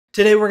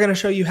Today we're going to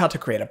show you how to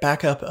create a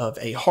backup of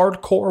a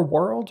hardcore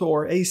world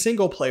or a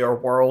single player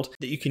world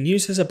that you can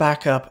use as a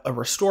backup, a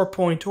restore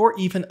point, or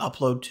even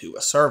upload to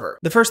a server.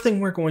 The first thing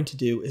we're going to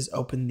do is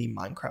open the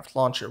Minecraft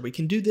launcher. We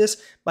can do this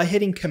by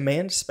hitting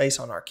Command Space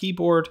on our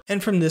keyboard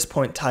and from this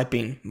point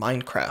typing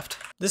Minecraft.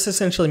 This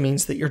essentially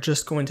means that you're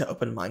just going to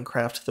open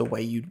Minecraft the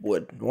way you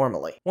would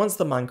normally. Once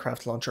the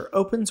Minecraft launcher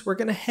opens, we're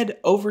going to head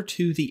over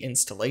to the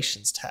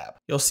Installations tab.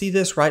 You'll see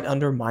this right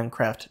under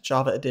Minecraft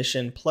Java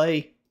Edition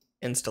Play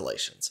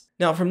Installations.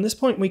 Now from this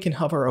point we can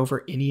hover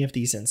over any of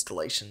these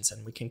installations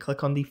and we can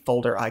click on the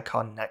folder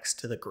icon next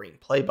to the green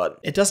play button.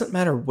 It doesn't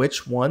matter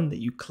which one that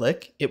you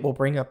click, it will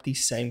bring up the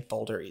same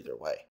folder either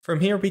way.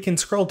 From here we can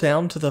scroll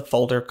down to the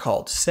folder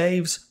called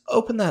Saves,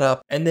 open that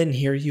up, and then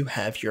here you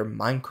have your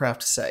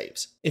Minecraft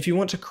saves. If you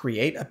want to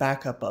create a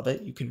backup of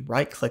it, you can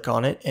right click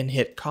on it and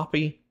hit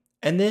copy,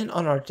 and then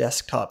on our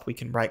desktop we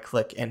can right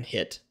click and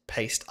hit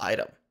paste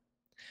item.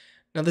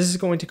 Now this is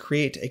going to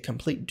create a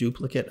complete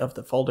duplicate of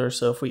the folder,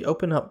 so if we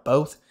open up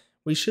both,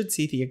 we should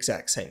see the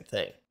exact same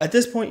thing. At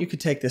this point, you could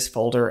take this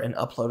folder and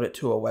upload it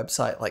to a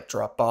website like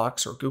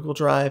Dropbox or Google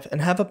Drive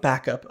and have a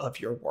backup of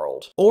your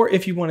world. Or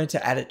if you wanted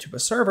to add it to a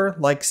server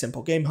like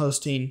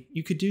SimpleGameHosting,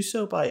 you could do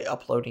so by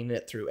uploading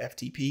it through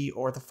FTP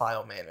or the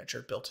file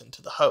manager built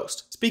into the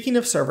host. Speaking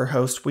of server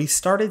host, we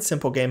started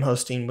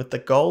SimpleGameHosting with the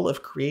goal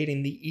of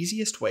creating the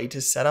easiest way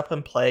to set up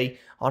and play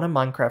on a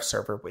Minecraft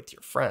server with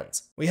your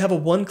friends. We have a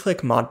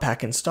one-click mod pack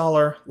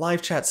installer,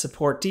 live chat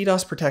support,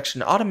 DDoS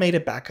protection,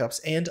 automated backups,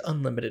 and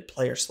unlimited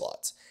player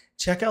slots.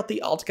 Check out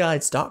the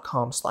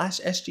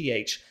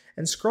altguides.com/sgh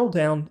and scroll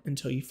down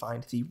until you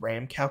find the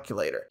RAM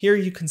calculator. Here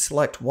you can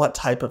select what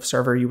type of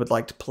server you would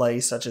like to play,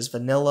 such as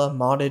vanilla,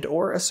 modded,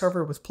 or a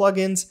server with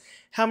plugins,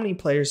 how many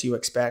players you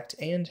expect,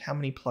 and how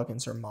many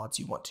plugins or mods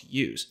you want to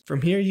use.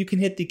 From here you can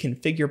hit the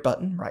configure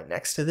button right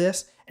next to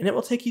this, and it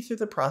will take you through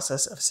the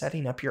process of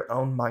setting up your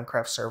own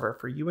Minecraft server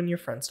for you and your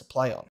friends to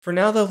play on. For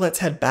now though, let's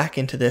head back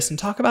into this and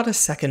talk about a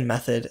second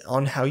method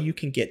on how you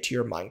can get to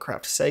your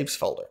Minecraft saves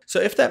folder. So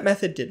if that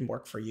method didn't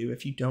work for you,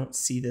 if you don't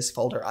see this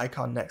folder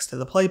icon next to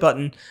the play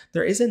button,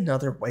 there is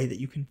another way that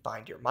you can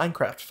find your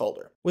Minecraft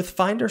folder. With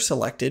Finder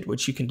selected,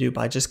 which you can do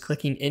by just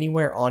clicking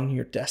anywhere on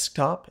your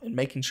desktop and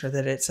making sure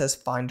that it says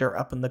Finder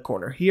up in the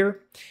corner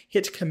here,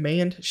 hit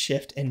Command,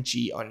 Shift, and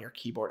G on your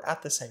keyboard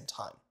at the same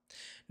time.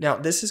 Now,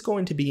 this is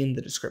going to be in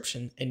the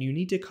description, and you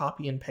need to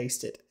copy and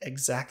paste it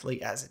exactly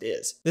as it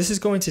is. This is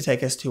going to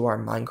take us to our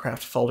Minecraft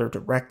folder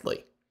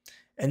directly.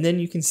 And then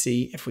you can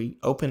see if we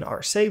open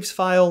our saves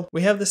file,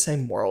 we have the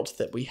same world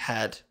that we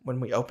had when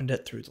we opened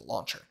it through the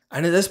launcher.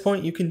 And at this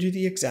point, you can do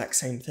the exact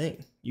same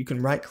thing. You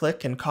can right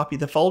click and copy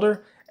the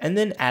folder and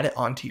then add it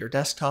onto your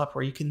desktop,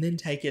 where you can then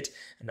take it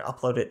and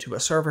upload it to a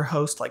server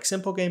host like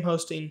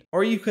SimpleGameHosting,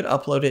 or you could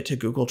upload it to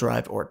Google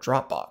Drive or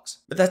Dropbox.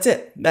 But that's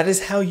it. That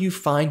is how you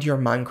find your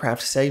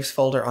Minecraft saves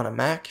folder on a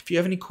Mac. If you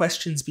have any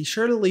questions, be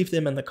sure to leave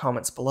them in the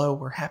comments below.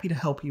 We're happy to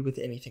help you with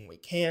anything we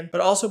can,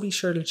 but also be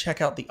sure to check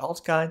out the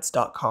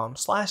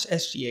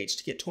altguides.com/sgh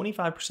to get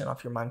 25%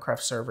 off your Minecraft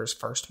server's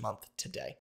first month today.